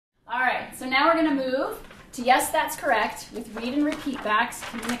so now we're going to move to yes, that's correct with read and repeat backs,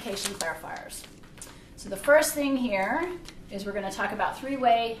 communication clarifiers. So the first thing here is we're going to talk about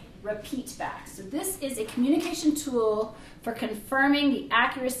three-way repeat backs. So this is a communication tool for confirming the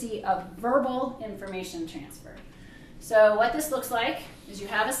accuracy of verbal information transfer. So what this looks like is you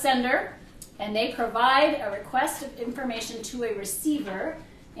have a sender, and they provide a request of information to a receiver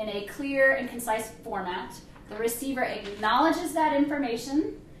in a clear and concise format. The receiver acknowledges that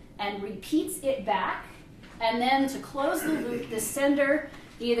information and repeats it back. And then to close the loop, the sender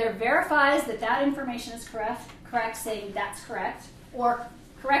either verifies that that information is correct, saying that's correct, or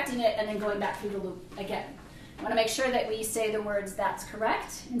correcting it and then going back through the loop again. I want to make sure that we say the words that's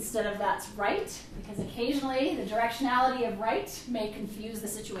correct instead of that's right, because occasionally the directionality of right may confuse the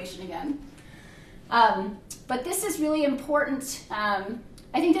situation again. But this is really important.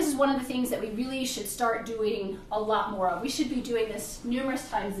 I think this is one of the things that we really should start doing a lot more of. We should be doing this numerous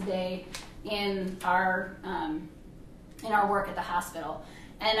times a day in our work at the hospital.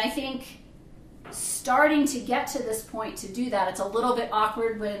 And I think starting to get to this point to do that, it's a little bit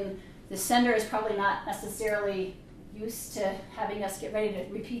awkward when the sender is probably not necessarily used to having us get ready to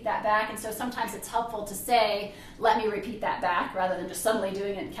repeat that back. And so sometimes it's helpful to say, let me repeat that back, rather than just suddenly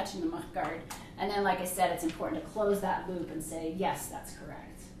doing it and catching them off guard. And then, like I said, it's important to close that loop and say, yes, that's correct.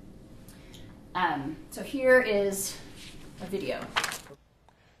 So here is a video.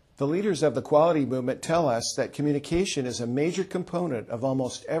 The leaders of the quality movement tell us that communication is a major component of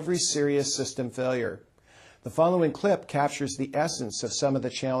almost every serious system failure. The following clip captures the essence of some of the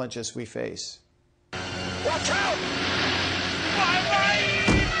challenges we face. Watch out!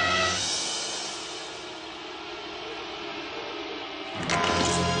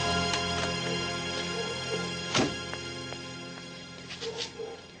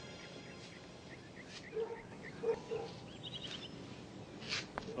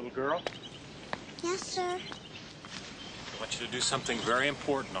 Little girl? Yes, sir. I want you to do something very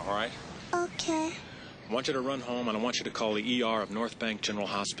important, all right? Okay. I want you to run home, and I want you to call the ER of North Bank General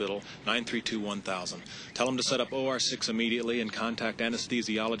Hospital, 932-1000. Tell them to set up OR6 immediately and contact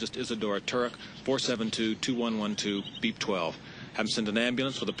anesthesiologist Isadora Turek, 472-2112, beep 12. Have them send an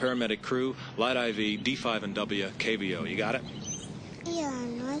ambulance with a paramedic crew, light IV, D5 and W, KVO. You got it? ER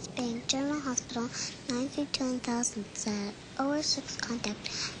North Bank General Hospital, 932-1000, set OR6 contact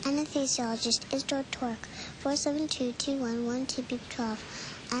anesthesiologist Isadora Turek, 472-2112, beep 12.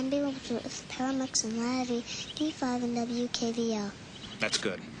 Ambulance with paramedics and light IV, D5 and WKVO. That's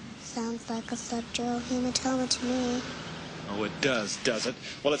good. Sounds like a subdural hematoma to me. Oh, it does it?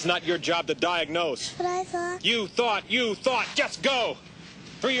 Well, it's not your job to diagnose. But I thought... You thought, just go!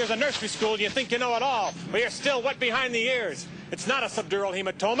 3 years of nursery school, you think you know it all, but you're still wet behind the ears. It's not a subdural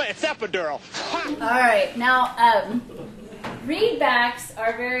hematoma, it's epidural. Ha! All right, now, readbacks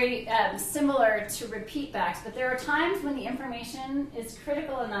are very similar to repeat backs, but there are times when the information is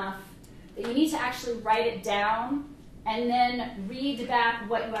critical enough that you need to actually write it down and then read back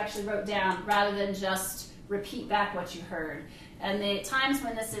what you actually wrote down rather than just repeat back what you heard. And the times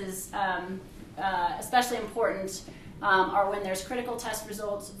when this is especially important are when there's critical test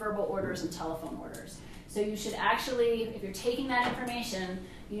results, verbal orders, and telephone orders. So you should actually, if you're taking that information,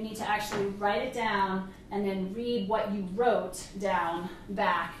 you need to actually write it down and then read what you wrote down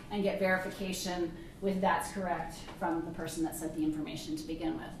back and get verification with that's correct from the person that sent the information to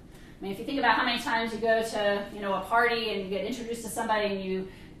begin with. I mean, if you think about how many times you go to, a party and you get introduced to somebody and you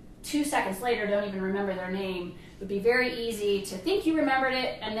 2 seconds later don't even remember their name, it would be very easy to think you remembered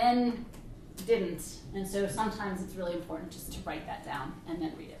it and then didn't. And so sometimes it's really important just to write that down and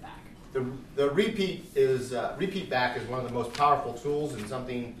then read it back. The repeat back is one of the most powerful tools and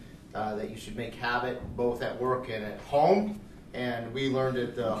something that you should make habit both at work and at home. And we learned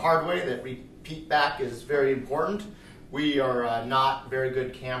it the hard way that repeat back is very important. We are not very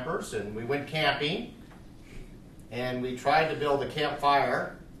good campers, and we went camping and we tried to build a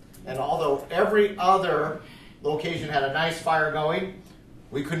campfire. And although every other location had a nice fire going,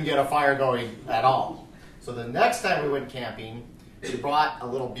 we couldn't get a fire going at all. So the next time we went camping, we brought a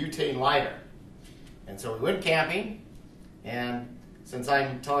little butane lighter. And so we went camping, and since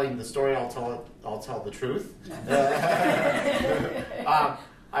I'm telling the story, I'll tell the truth. I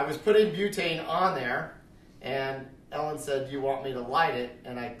was putting butane on there, and Ellen said, "Do you want me to light it?"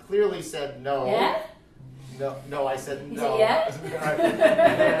 And I clearly said no. Yeah? No, I said no. Yeah?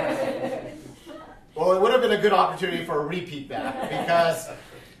 Well, it would have been a good opportunity for a repeat back, because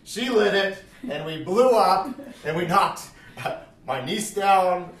she lit it, and we blew up, and we knocked my niece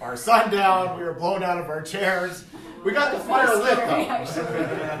down, our son down, we were blown out of our chairs. We got the fire lit, though.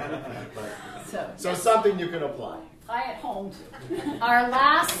 So something you can apply. I at home. Our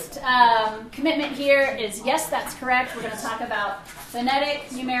last commitment here is yes, that's correct. We're going to talk about phonetic,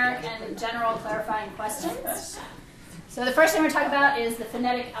 numeric, and general clarifying questions. So the first thing we're going to talk about is the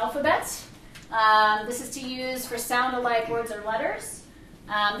phonetic alphabet. This is to use for sound-alike words or letters.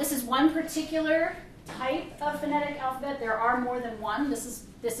 This is one particular type of phonetic alphabet. There are more than one.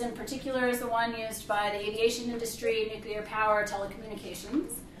 This in particular is the one used by the aviation industry, nuclear power,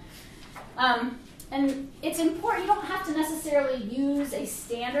 telecommunications. And it's important, you don't have to necessarily use a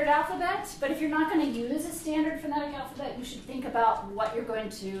standard alphabet, but if you're not going to use a standard phonetic alphabet, you should think about what you're going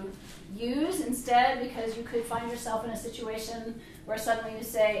to use instead, because you could find yourself in a situation where suddenly you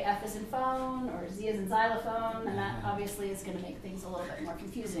say F as in phone or Z as in xylophone, and that obviously is going to make things a little bit more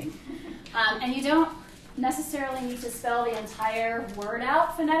confusing. And you don't necessarily need to spell the entire word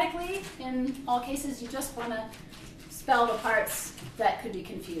out phonetically. In all cases, you just want to spell the parts that could be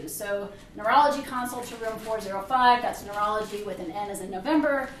confused. So neurology consult to room 405, that's neurology with an N as in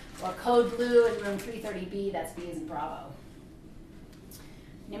November, or code blue in room 330B, that's B as in Bravo.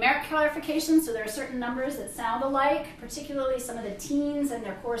 Numeric clarification, so there are certain numbers that sound alike, particularly some of the teens and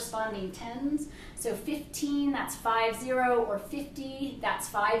their corresponding tens. So 15, that's 50, or 50, that's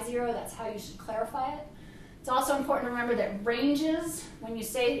 50, that's how you should clarify it. It's also important to remember that ranges, when you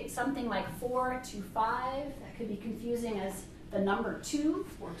say something like 4 to 5, that could be confusing as the number 2.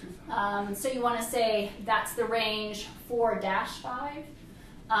 4 to 5. So you want to say that's the range 4-5.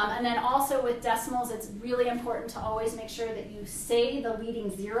 And then also with decimals, it's really important to always make sure that you say the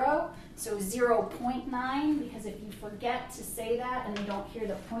leading 0, so 0.9, because if you forget to say that and you don't hear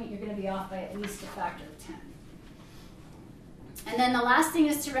the point, you're going to be off by at least a factor of 10. And then the last thing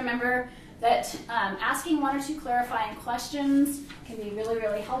is to remember that asking 1 or 2 clarifying questions can be really,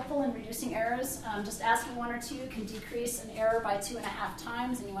 really helpful in reducing errors. Just asking 1 or 2 can decrease an error by 2.5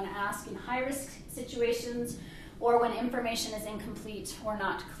 times, and you want to ask in high-risk situations or when information is incomplete or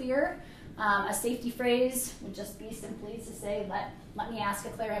not clear. A safety phrase would just be simply to say, let me ask a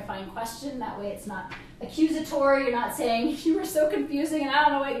clarifying question. That way it's not accusatory. You're not saying, you were so confusing and I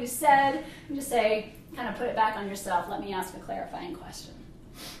don't know what you said. You just say, kind of put it back on yourself. Let me ask a clarifying question.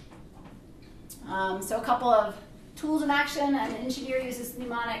 So a couple of tools in action. An engineer uses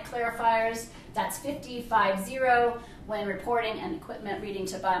mnemonic clarifiers. That's 50, 50 when reporting and equipment reading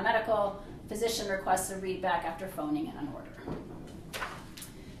to biomedical. Physician requests a read back after phoning in an order.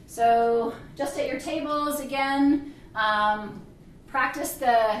 So just at your tables again, practice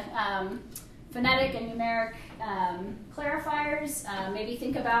the phonetic and numeric clarifiers. Maybe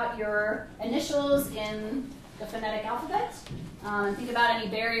think about your initials in the phonetic alphabet. And think about any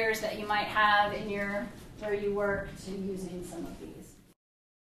barriers that you might have in where you work to using some of these.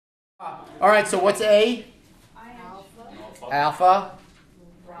 All right, so what's A? Alpha.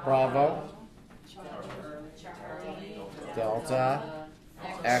 Bravo. Delta.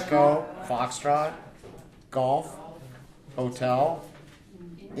 Echo. Foxtrot. Golf. Hotel.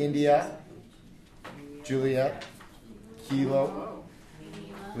 India. Juliet. Kilo.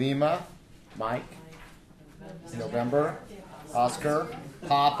 Lima. Mike. November. Oscar.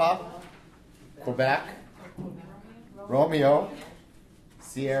 Papa. Quebec. Romeo.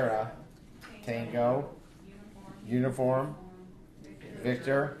 Sierra. Tango. Uniform.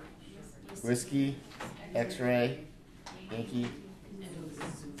 Victor. Whiskey. X-ray. Yankee.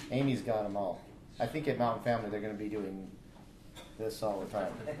 Amy's got them all. I think at Mountain Family they're going to be doing this all the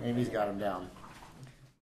time. Amy's got them down.